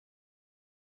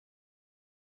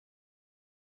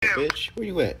bitch. Where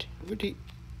you at?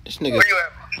 This nigga. Where you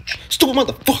at? Stupid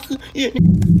motherfucker. Yeah.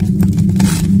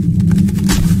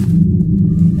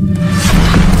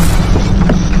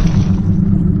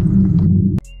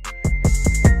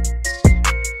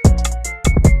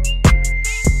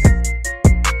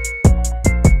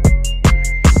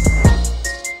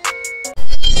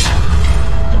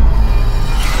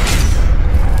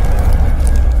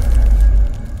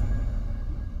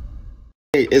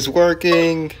 It's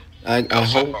working. I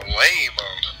hope. Lame,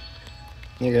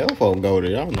 Nigga, Elfo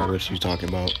goated. I don't know what you talking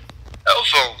about.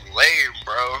 Elfo lame,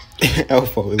 bro.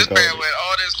 Elfo is This man goated. went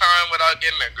all this time without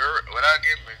getting a girl,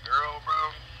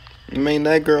 bro. I mean,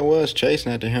 that girl was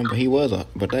chasing after him,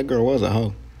 but that girl was a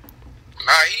hoe.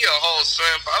 Nah, he a whole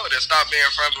simp. I would have stopped being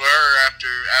friends with her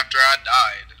after I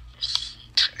died.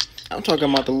 I'm talking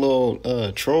about the little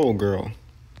troll girl.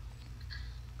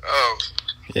 Oh.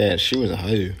 Yeah, she was a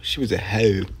hoe. She was a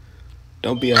hoe.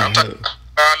 Don't be a hoe. I'm sorry.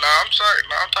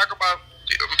 No, I'm talking about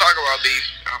B.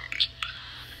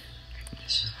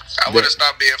 I would have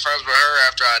stopped being friends with her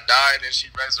after I died and she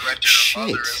resurrected her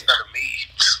mother instead of me.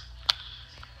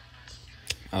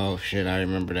 Oh shit, I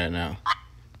remember that now.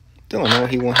 Dylan, know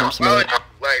he want him some of that.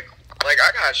 Like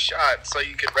I got shot so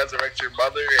you can resurrect your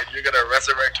mother and you're gonna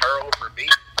resurrect her over me?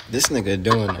 This nigga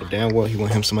doing it damn well. He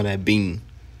want him some of that bean.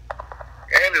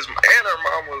 And her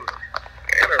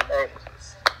mom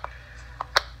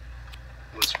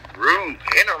was rude.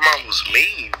 And her mom was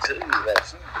mean too. Like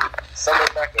she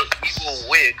summoned back an evil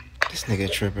wig. This nigga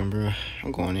tripping, bro.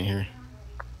 I'm going in here.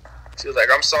 She was like,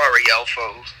 "I'm sorry,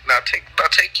 Elfo. Now take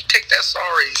that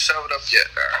sorry and shove it up your."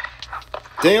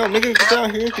 Damn, nigga, get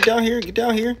down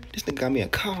here. This nigga got me a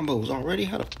combos already.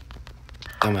 How the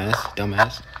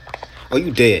dumbass. Oh,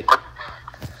 you dead.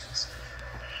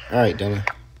 All right, Dylan.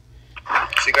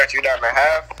 She got you down to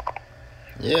half?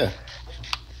 Yeah.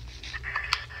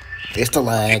 It's the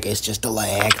lag. It's just the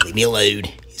lag. Leave me alone.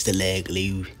 It's the lag,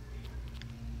 Lou.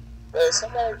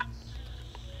 Somebody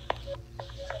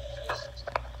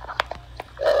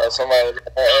was on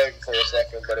egg for a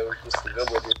second, but it was just a good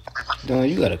with it. Dylan,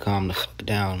 you gotta calm the fuck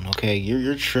down, okay?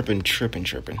 You're tripping.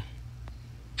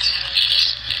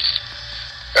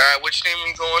 Alright, which team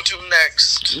we going to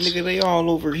next? Nigga, they all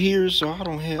over here, so I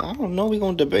don't know. We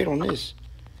gonna debate on this.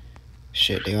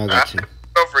 Shit, they all got to.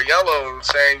 Go for yellow,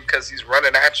 saying because he's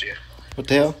running at you. What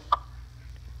the hell?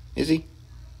 Is he?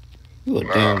 You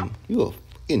a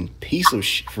fucking piece of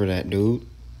shit for that, dude.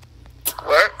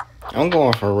 What? I'm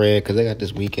going for red because they got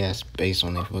this weak ass base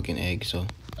on their fucking egg. So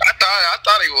I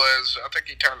thought he was. I think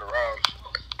he turned around.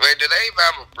 Wait, did they even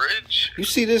have a bridge? you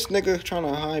see this nigga trying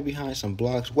to hide behind some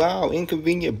blocks? Wow,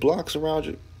 inconvenient blocks around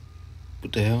you.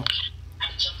 What the hell?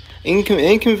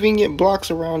 Inconvenient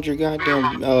blocks around your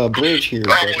goddamn bridge here.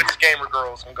 Go with the gamer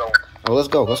girls. I'm going. Oh, let's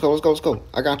go.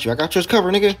 I got you as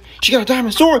cover, nigga. She got a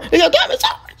diamond sword. They got diamond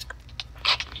swords.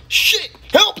 Shit,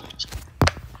 help!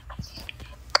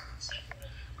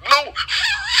 No!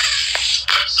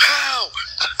 How?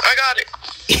 I got it.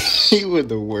 He was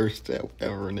the worst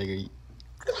ever, nigga.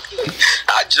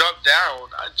 I jumped down.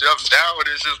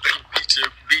 It's just they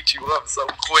beat you up so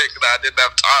quick that I didn't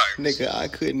have time. Nigga, I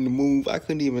couldn't move. I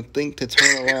couldn't even think to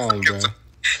turn around, bro.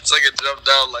 It's like it jumped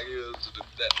down like it was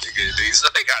that nigga. He said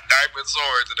they got diamond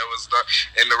swords and it was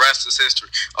and the rest is history.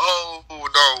 Oh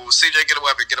no, CJ, get a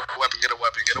weapon.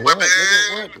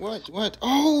 What?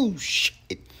 Oh shit!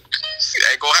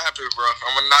 Ain't gonna happen, bro.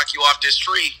 I'm gonna knock you off this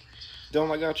tree.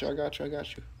 Dom, I got you. I got yours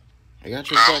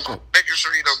back up. Making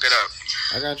sure you don't get up.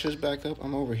 I got yours back up.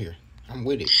 I'm over here. I'm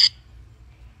with it.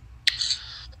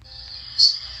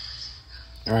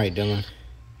 All right, Dylan.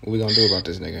 What we gonna do about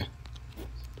this nigga?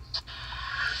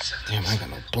 Damn, I ain't got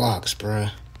no blocks,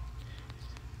 bruh.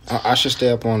 I should stay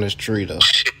up on this tree, though.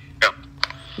 Yep.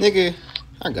 Nigga,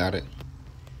 I got it.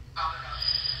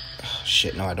 Oh,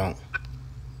 shit, no, I don't.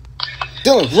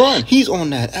 Dylan, run! He's on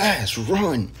that ass.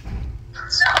 Run!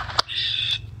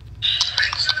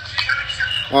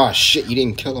 Oh, shit, you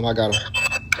didn't kill him. I got him.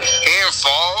 He didn't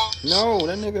fall? No,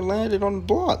 that nigga landed on the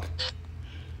block.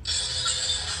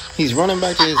 He's running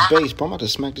back to his base, but I'm about to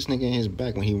smack this nigga in his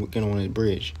back when he get on his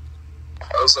bridge.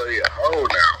 Oh, so he a hoe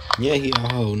now. Yeah, he a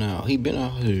hoe now. He been a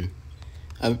hoe.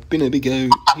 I've been a big hoe.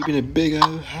 He been a big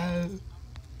hoe.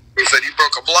 He said he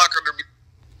broke a block under me.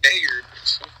 Scared.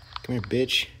 Come here,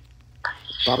 bitch.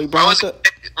 Bobby Brown. Wait,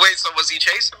 so was he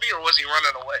chasing me or was he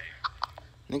running away?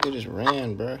 Nigga just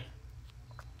ran, bruh.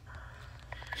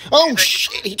 Oh,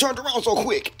 shit. He turned around so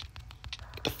quick.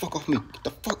 Get the fuck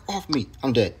off me.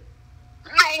 I'm dead.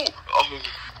 No. Oh.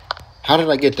 How did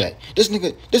I get that? This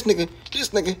nigga.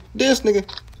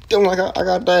 Feeling like I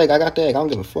got dag. I don't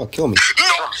give a fuck. Kill me. No.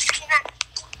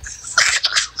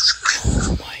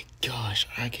 Oh my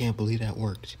I can't believe that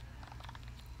worked.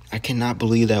 I cannot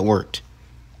believe that worked.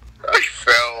 I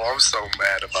fell. I'm so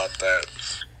mad about that.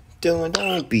 Dylan,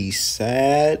 don't be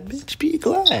sad. Bitch, be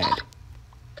glad.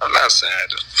 I'm not sad.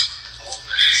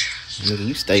 Nigga,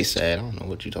 you stay sad. I don't know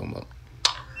what you talking about.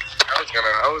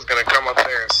 I was gonna come up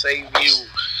there and save you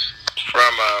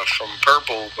from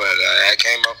purple, but I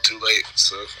came up too late.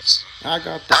 So I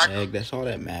got the egg. That's all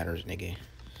that matters, nigga.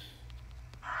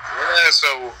 Yeah,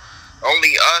 so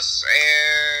only us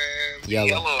and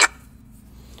yellow.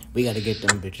 We gotta get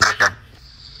them bitches. Here.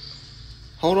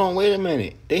 Hold on, wait a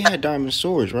minute. They had diamond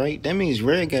swords, right? That means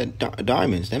red got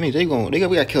diamonds. That means we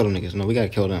gotta kill them niggas. No, we gotta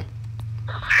kill them.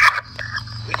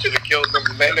 We should have killed them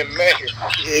man and man.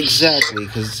 Exactly,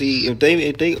 cause see, if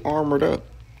they armored up,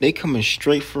 they coming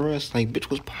straight for us. Like bitch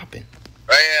was popping.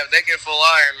 Oh yeah, if they get full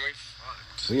iron, we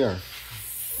fucked. We are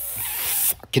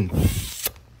fucking.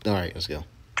 All right, let's go.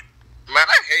 Man,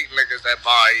 I hate niggas that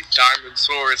buy diamond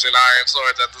swords and iron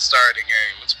swords at the start of the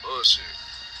game. It's bullshit.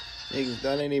 Niggas,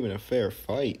 that ain't even a fair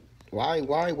fight.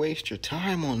 Why waste your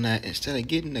time on that instead of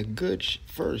getting the good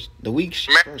first, the weak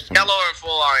first? Yellow and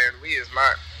full iron, we is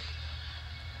not.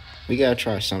 We gotta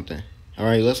try something. All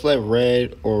right, let's let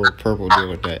red or purple deal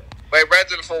with that. Wait,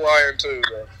 red's in full iron too,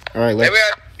 bro. All right, maybe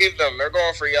I leave them. They're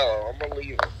going for yellow. I'm gonna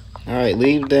leave them. All right,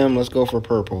 leave them. Let's go for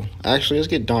purple. Actually, let's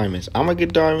get diamonds. I'm gonna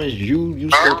get diamonds. You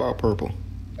scope out purple.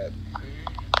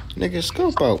 Nigga,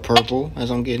 scope out purple as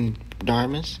I'm getting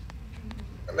diamonds.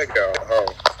 Nigga,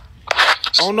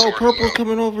 oh no, purple's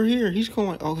coming over here. He's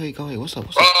going. Okay, go ahead. What's up?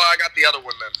 Oh, I got the other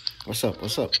one then. What's up?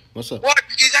 What?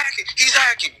 He's hacking.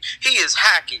 He is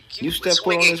hacking. You stepped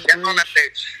on this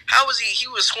bridge? How was he? He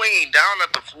was swinging down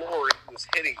at the floor and he was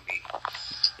hitting me.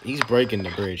 He's breaking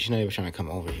the bridge. He's not even trying to come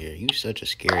over here. You such a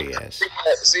scary ass.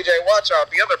 CJ, watch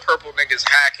out. The other purple nigga's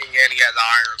hacking and he has an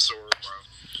iron sword,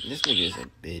 bro. This nigga is a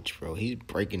bitch, bro. He's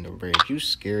breaking the bridge. You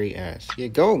scary ass. Yeah,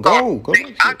 go.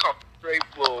 I caught straight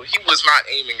bull. He was not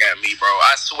aiming at me, bro.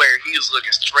 I swear he was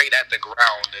looking straight at the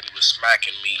ground and he was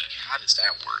smacking me. How does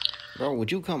that work? Bro,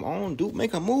 would you come on, dude?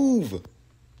 Make a move. Bro,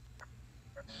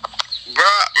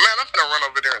 man, I'm gonna run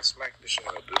over there and smack this shit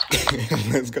out of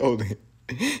this. Let's go then.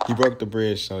 You broke the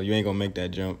bridge, so you ain't gonna make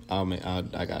that jump. I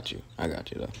got you.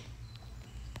 Though.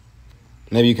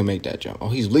 Maybe you can make that jump. Oh,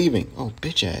 he's leaving. Oh,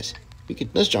 bitch ass.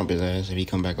 Let's jump his ass if he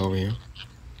come back over here.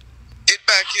 Get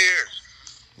back here.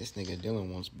 This nigga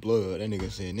Dylan wants blood. That nigga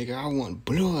said, nigga, I want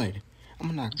blood. I'm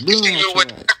gonna knock blood out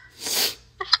your ass.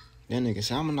 That nigga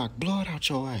said, I'm gonna knock blood out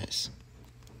your ass.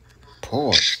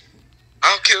 Pause.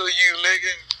 I'll kill you,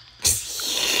 nigga.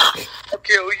 I'll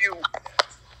kill you.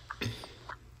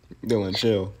 Dylan,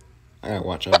 chill. I gotta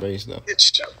watch our base, though.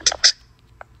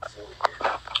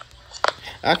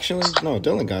 Actually, no,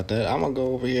 Dylan got that. I'm gonna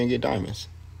go over here and get diamonds.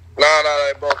 No,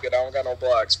 I broke it. I don't got no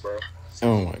blocks, bro.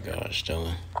 Oh my gosh,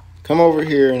 Dylan. Come over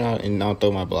here and I'll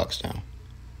throw my blocks down.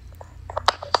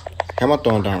 How am I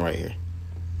throwing down right here?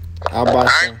 I'll buy some.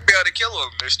 I ain't be able to kill him.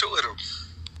 There's two of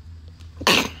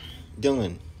them.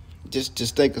 Dylan,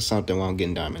 just think of something while I'm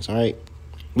getting diamonds, all right?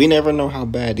 We never know how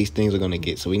bad these things are gonna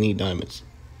get, so we need diamonds.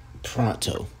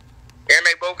 Pronto. And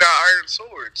they both got iron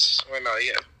swords. Well, no,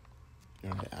 yeah.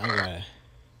 All right,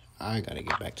 I gotta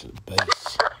get back to the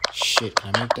base. Shit,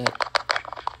 can I make that?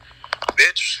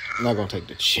 Bitch. I'm not gonna take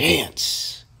the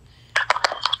chance.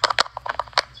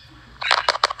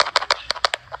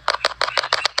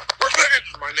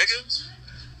 Revenge, my niggas.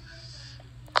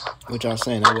 What y'all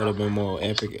saying? That would have been more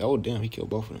epic. Oh, damn, he killed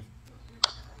both of them.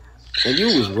 And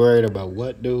you was worried about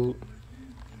what, dude?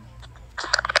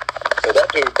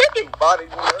 That dude bodied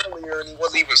me earlier and he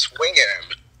wasn't even swinging at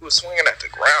me. He was swinging at the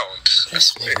ground.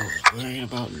 This nigga was worried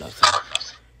about nothing.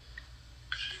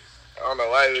 I don't know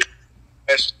why.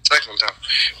 That's the second time.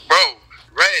 Bro,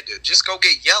 red, just go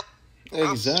get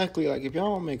yellow. Exactly. Like, if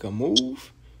y'all don't make a move.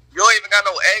 You don't even got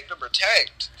no egg to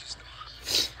protect.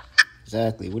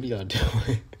 Exactly. What are y'all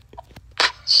doing?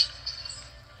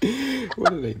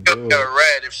 What are they doing?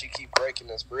 Red if she keep breaking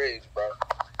this bridge, bro.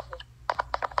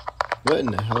 What in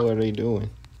the hell are they doing?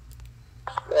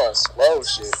 Yeah, slow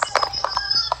shit.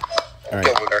 All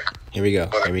right. Here we go.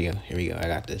 I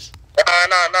got this.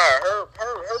 Nah. Her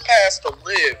pass to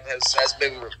live has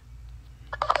been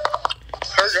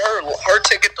her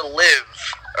ticket to live.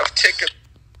 Her ticket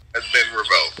has been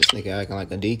revoked. This nigga acting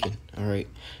like a deacon. All right.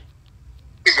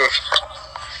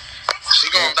 She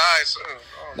gonna die soon.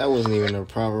 That wasn't even a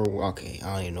proper. Okay,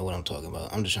 I don't even know what I'm talking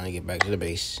about. I'm just trying to get back to the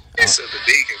base. He said the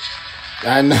deacon.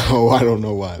 I know. I don't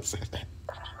know why I said that.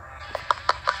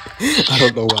 I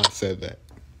don't know why I said that.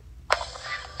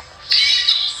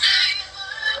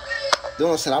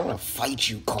 Dylan said, I want to fight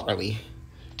you, Carly.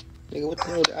 Nigga, what the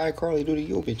hell did iCarly do to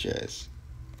you, bitch ass?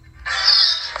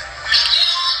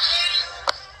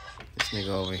 Nigga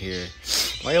over here.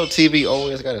 Why your TV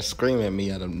always gotta scream at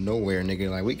me out of nowhere, nigga?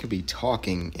 Like, we could be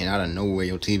talking, and out of nowhere,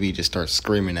 your TV just starts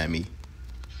screaming at me.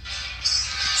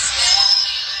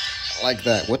 Like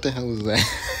that. What the hell is that?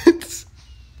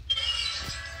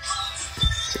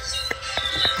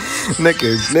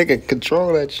 nigga,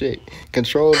 control that shit.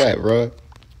 Control that, bro.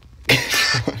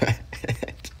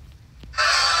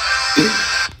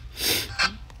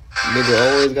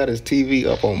 Nigga always got his TV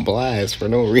up on blast for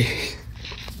no reason.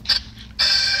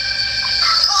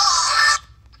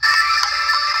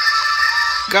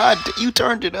 God, you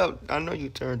turned it up. I know you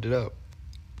turned it up.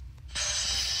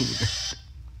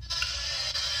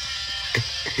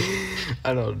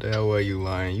 I know damn well you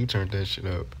lying. You turned that shit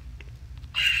up.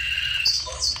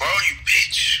 Bro, you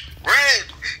bitch. Red,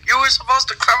 you were supposed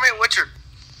to come in with your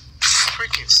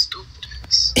freaking stupid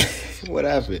ass. What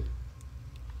happened?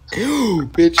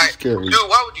 Bitch, you scared me. Dude,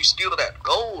 why would you steal that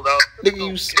gold?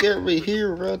 Nigga, you scared me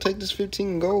here, bro. Take this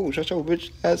 15 gold. Shut your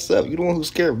bitch ass up. You the one who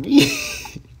scared me.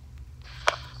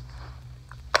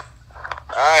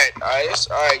 Alright,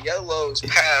 Yellow's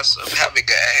pass of having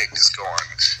an egg is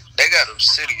going. They got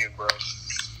obsidian, bro.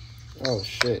 Oh,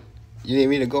 shit. You need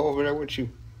me to go over there with you?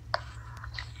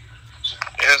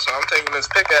 Yeah, so I'm taking this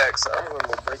pickaxe. I'm gonna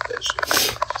go break that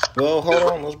shit. Well, hold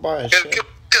on. Let's buy a shit.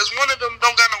 Because one of them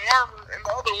don't got no armor, and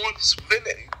the other one's been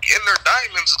in their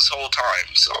diamonds this whole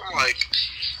time. So I'm like,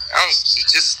 I'm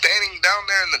just standing down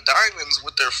there in the diamonds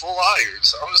with their full iron.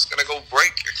 So I'm just gonna go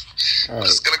break it. All right. I'm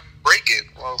just gonna break it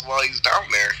while he's down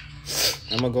there.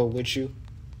 I'm gonna go with you.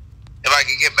 If I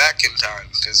can get back in time,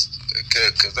 because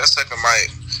that sucker might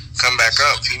come back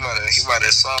up. He might have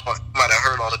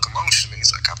heard all the commotion.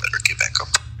 He's like, I better get back up.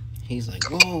 He's like,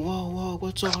 whoa,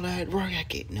 what's all that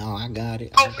racket? No, I got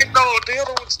it. Oh, wait, no, the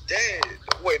other one's dead.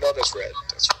 Wait, no, that's red.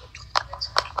 That's red.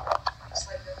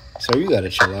 So you gotta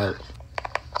chill out.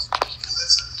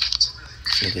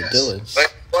 This nigga Dylan.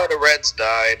 Like, why the reds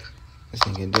died? This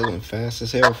nigga Dylan fast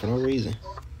as hell for no reason.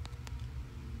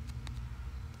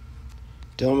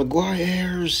 Dylan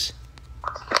McGuire's.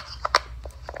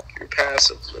 Your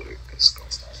passive living is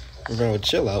going. Bro,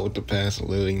 chill out with the passive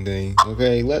living thing.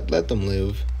 Okay, let them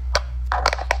live.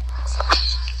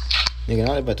 Nigga,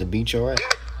 I'm about to beat your ass.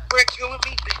 You're killing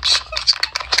me, bitch.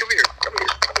 Come here.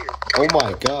 Oh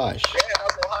my gosh. Yeah, I'm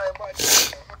so high in my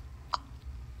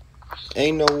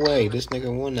Ain't no way this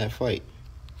nigga won that fight.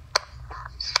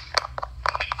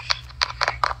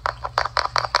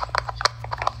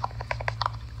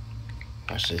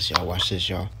 Watch this, y'all. Watch this,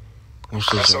 y'all. Watch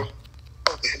this, y'all.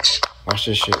 Watch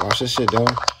this shit. Watch this shit,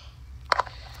 Dylan.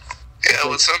 Yeah,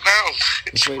 what's up now?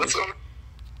 What's up?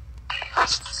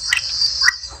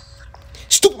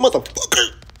 Stupid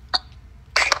motherfucker!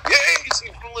 Yeah, you see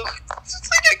blue.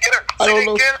 Get her. I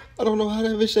don't know how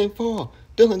that bitch ain't fall.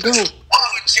 Dylan, go. Why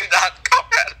would you not come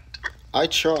at it? I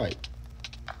tried.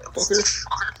 Fucker.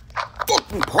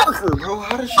 Fucking Parker, bro.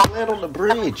 How did she land on the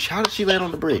bridge? Bro,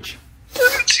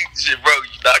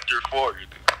 you knocked her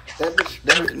forward. That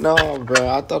bitch, no, bro.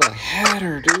 I thought I had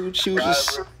her, dude. She was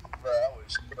just. Bro, I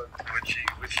was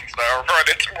when she started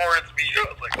running towards me. I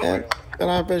was like, And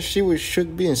I bet she was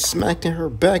shook being smacked in her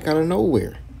back out of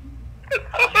nowhere. I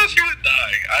thought she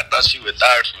would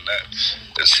die from that.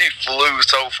 And she flew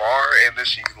so far, and then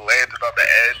she landed on the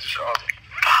edge. I was like,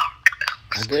 fuck.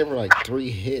 I gave her like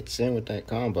 3 hits in with that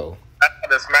combo. I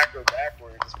had to smack her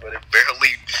backwards, but it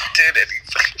barely did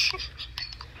anything.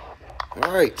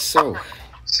 Alright, so.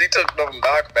 She took no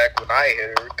knockback when I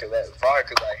hit her, because I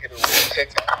hit her with a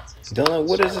pickaxe. Dylan,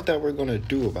 what is it that we're going to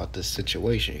do about this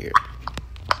situation here?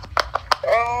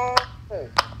 Oh,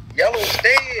 Yellow's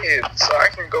dead, so I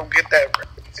can go get that bitch.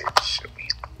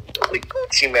 We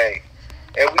Gucci Mane.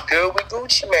 And we good with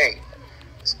Gucci Mane.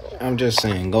 I'm just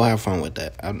saying, go have fun with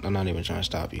that. I'm not even trying to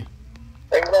stop you.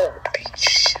 Bring it over,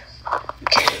 bitch.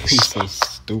 He's so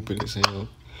stupid as hell.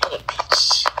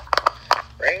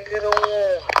 Bring it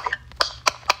on.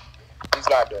 He's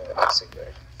not doing it,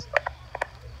 CJ.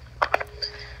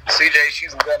 CJ,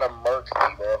 she's gonna murk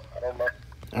me, bro. I don't know.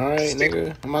 Alright,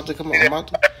 nigga. I'm about to come on.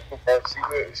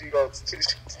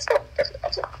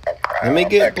 Let me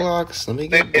get blocks. Got me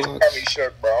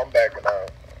shook, bro. I'm backing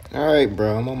out. Alright,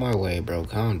 bro. I'm on my way, bro.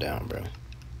 Calm down, bro.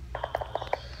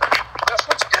 That's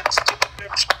what you got, stupid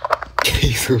bitch.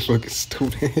 He's so fucking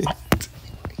stupid.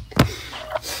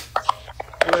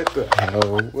 What the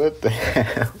hell? What the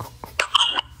hell?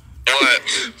 What?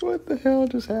 What the hell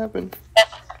just happened?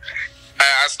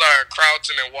 I started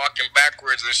crouching and walking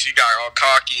backwards, and she got all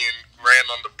cocky and ran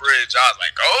on the bridge. I was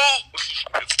like, oh,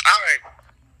 it's time.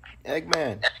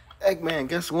 Eggman,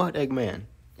 guess what, Eggman?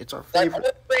 It's our favorite.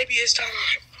 Like, oh, baby, it's time.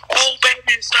 Oh,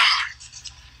 baby, it's time.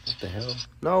 What the hell?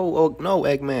 No, oh, no,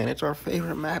 Eggman. It's our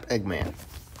favorite map, Eggman.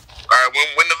 Alright,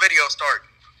 when the video start?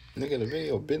 Nigga, the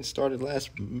video been started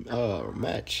last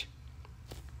match.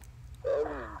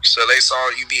 So they saw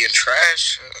you being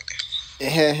trash?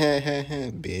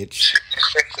 Bitch.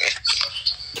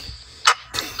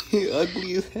 You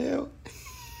ugly as hell.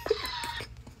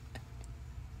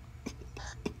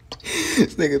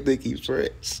 This nigga think he's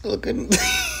fresh. Looking.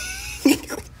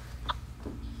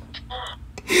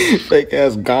 Fake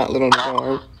ass gauntlet on his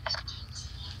arm.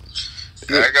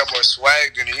 I got more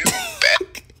swag than you,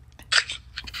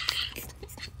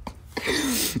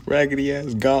 Raggedy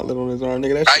ass gauntlet on his arm,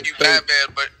 nigga. That's How you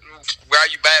Batman,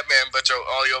 but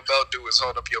all your belt do is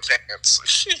hold up your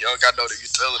pants. You don't got no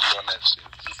utility on that shit.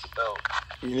 Just the belt.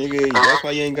 Nigga, that's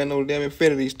why you ain't got no damn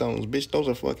infinity stones, bitch. Those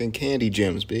are fucking candy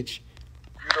gems, bitch.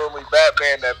 You the only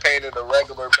Batman that painted a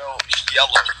regular belt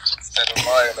yellow instead of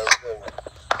buying a real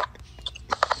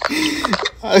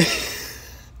one.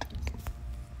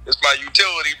 It's my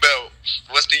utility belt.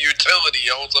 What's the utility?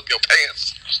 It holds up your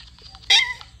pants.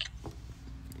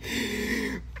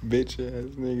 Bitch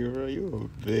ass nigga, bro. You a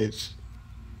bitch.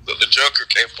 So the Joker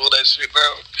can't pull that shit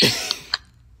down.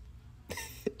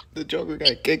 The Joker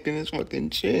got kicked in his fucking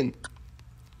chin.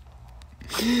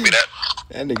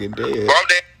 That nigga dead. I'm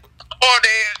dead. I'm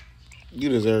dead. You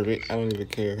deserve it. I don't even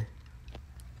care.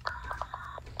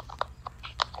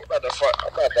 I'm about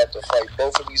to fight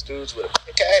both of these dudes with a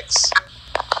pickaxe.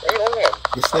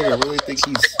 This nigga really think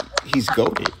he's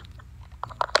goated.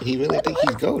 He really think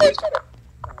he's goated.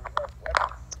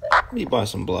 Let me buy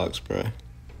some blocks, bro.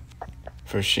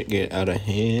 For shit get out of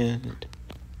hand.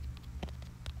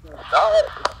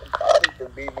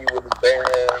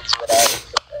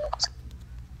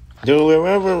 Dude,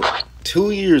 remember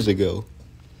 2 years ago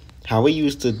how we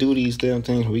used to do these damn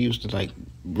things? We used to like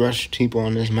rush people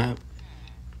on this map.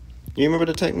 You remember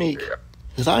the technique?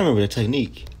 Because I remember the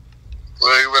technique.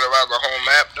 Well, you went around the whole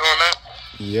map doing that?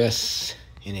 Yes,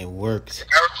 and it worked.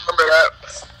 I remember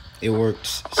that. It worked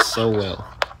so well.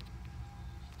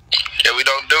 Yeah, we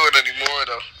don't do it anymore,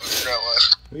 though.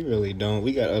 We really don't.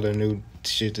 We got other new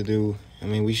shit to do. I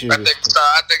mean, we should. I think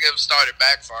it started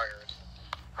backfiring.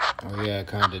 Oh yeah, it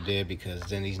kind of did, because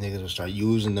then these niggas would start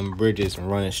using them bridges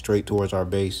and running straight towards our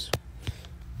base.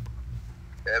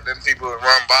 Yeah, then people would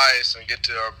run by us and get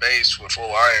to our base with full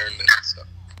iron and stuff.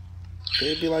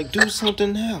 They'd be like, "Do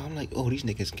something now." I'm like, "Oh, these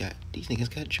niggas got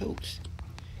jokes."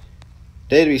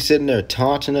 They'd be sitting there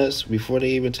taunting us before they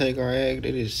even take our egg.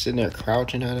 They just sitting there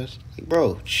crouching at us. Like,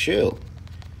 bro, chill.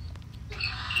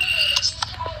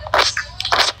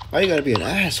 Why you gotta be an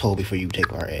asshole before you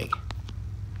take our egg?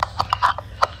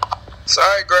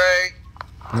 Sorry, Greg.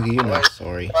 Nigga, you're not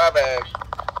sorry. My bad.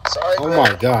 Sorry, Oh Greg.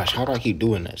 my gosh, how do I keep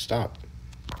doing that? Stop.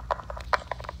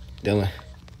 Dylan.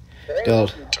 Hey,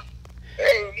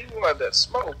 you want that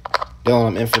smoke.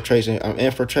 Dylan, I'm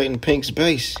infiltrating Pink's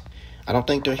base. I don't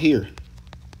think they're here.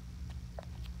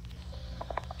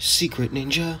 Secret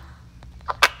ninja.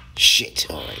 Shit.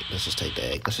 Alright, let's just take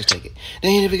the egg. Let's just take it. They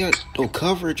ain't even got no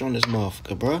coverage on this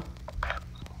motherfucker, bruh.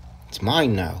 It's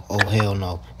mine now. Oh, hell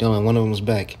no. Dylan, one of them's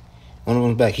back.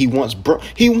 He wants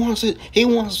it. He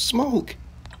wants smoke.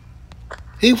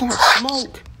 He wants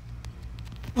smoke.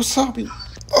 What's up, you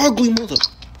ugly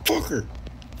motherfucker?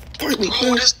 Fight me,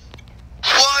 bitch.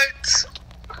 What?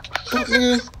 Fuck,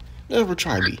 nigga. Never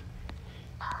try me.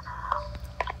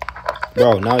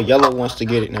 Bro, now Yellow wants to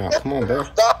get it now. Come on, bro.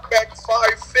 Stop back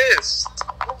 5 fists.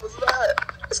 What was that?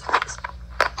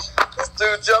 This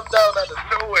dude jumped out out of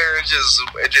nowhere and just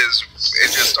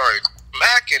started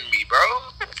smacking me, bro.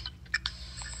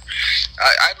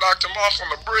 I knocked him off on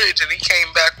the bridge and he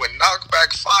came back with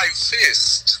knockback 5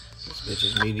 fists. This bitch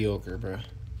is mediocre, bro.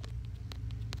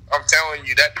 I'm telling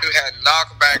you, that dude had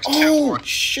knockback. Oh,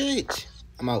 shit.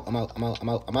 I'm out. Fuck.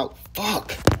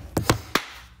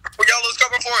 Well, Yellow's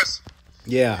coming for us.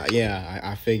 Yeah,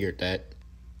 I figured that.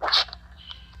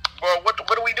 Well, what do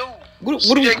we do? What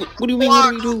do you mean, what do we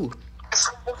do?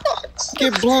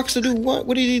 Get blocks to do what?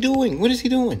 What is he doing?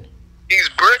 He's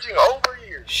bridging over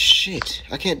here. Shit.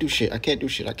 I can't do shit.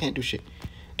 Dylan,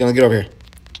 get over here.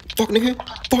 Fuck nigga.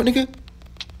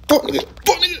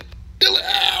 Dylan,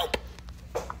 help.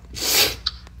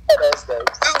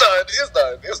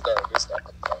 It's done.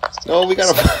 No, we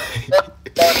gotta.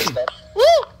 Woo!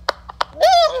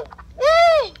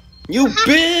 You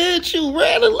bitch! You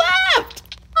ran and left!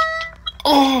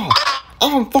 Oh!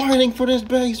 I'm fighting for this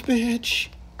base, bitch!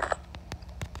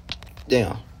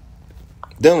 Damn.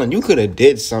 Dylan, you could have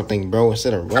did something, bro,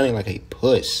 instead of running like a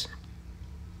puss.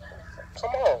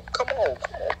 Come on.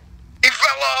 He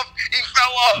fell off.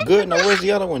 Good, now where's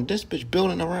the other one? This bitch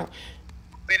building around.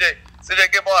 CJ,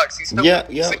 CJ, get blocks. He's stupid. Yep.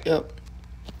 CJ,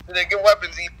 get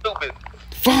weapons. He's stupid.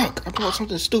 Fuck! I brought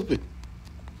something stupid.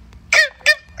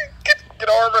 Get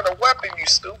armor and a weapon, you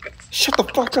stupid. Shut the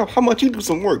fuck up. How much you do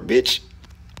some work, bitch?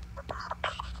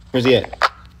 Where's he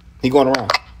at? He going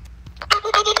around.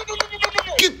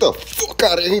 Get the fuck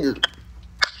out of here.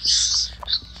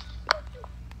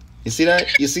 You see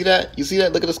that? You see that? You see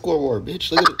that? Look at the scoreboard,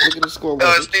 bitch. Look at the scoreboard.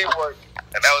 That was teamwork.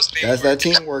 And that was teamwork. That's that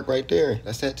teamwork right there.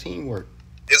 That's that teamwork.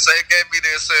 It gave me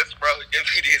the assist, bro. It gave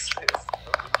me the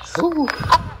assist. Ooh.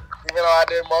 Even though I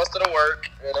did most of the work,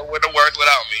 and it wouldn't have worked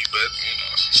without me, but,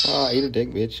 you know. Oh, eat a dick,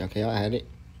 bitch. Okay, I had it.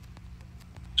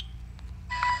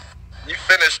 You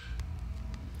finished.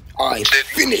 I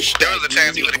finished. There was a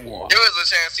chance he would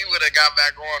have got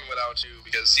back on without you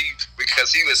because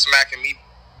he was smacking me.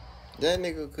 That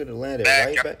nigga could have landed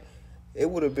right back. It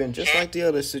would have been just like the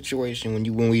other situation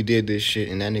when we did this shit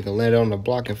and that nigga landed on the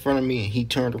block in front of me and he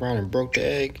turned around and broke the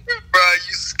egg. Bro,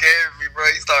 you scared me, bro.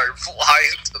 You started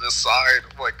flying to the side.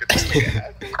 I'm like, this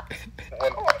nigga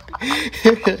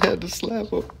I had to slap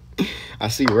him. I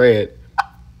see red.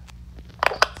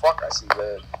 Fuck, I see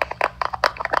red.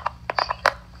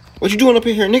 What you doing up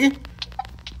in here, nigga?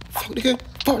 Fuck, nigga.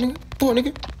 Fuck, nigga. Fuck,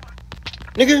 nigga.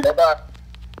 Nigga.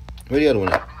 Where the other one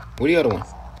at? Where the other one?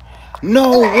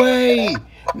 No way!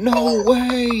 No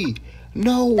way!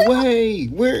 No way!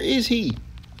 Where is he?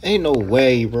 Ain't no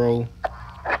way, bro.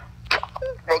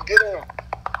 Bro, get him.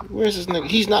 Where's this nigga?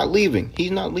 He's not leaving. He's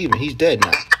not leaving. He's dead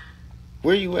now.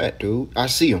 Where you at, dude? I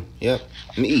see him. Yep.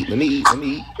 Let me eat. Let me eat. Let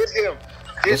me eat. Get him.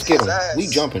 Let's get him. We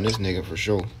jumping this nigga for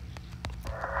sure.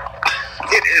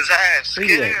 Get his ass. Where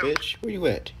you at, bitch? Where you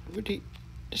at?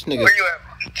 This nigga. Where you at?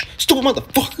 Stupid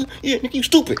motherfucker. Yeah, nigga, you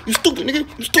stupid. You stupid, nigga.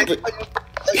 You stupid.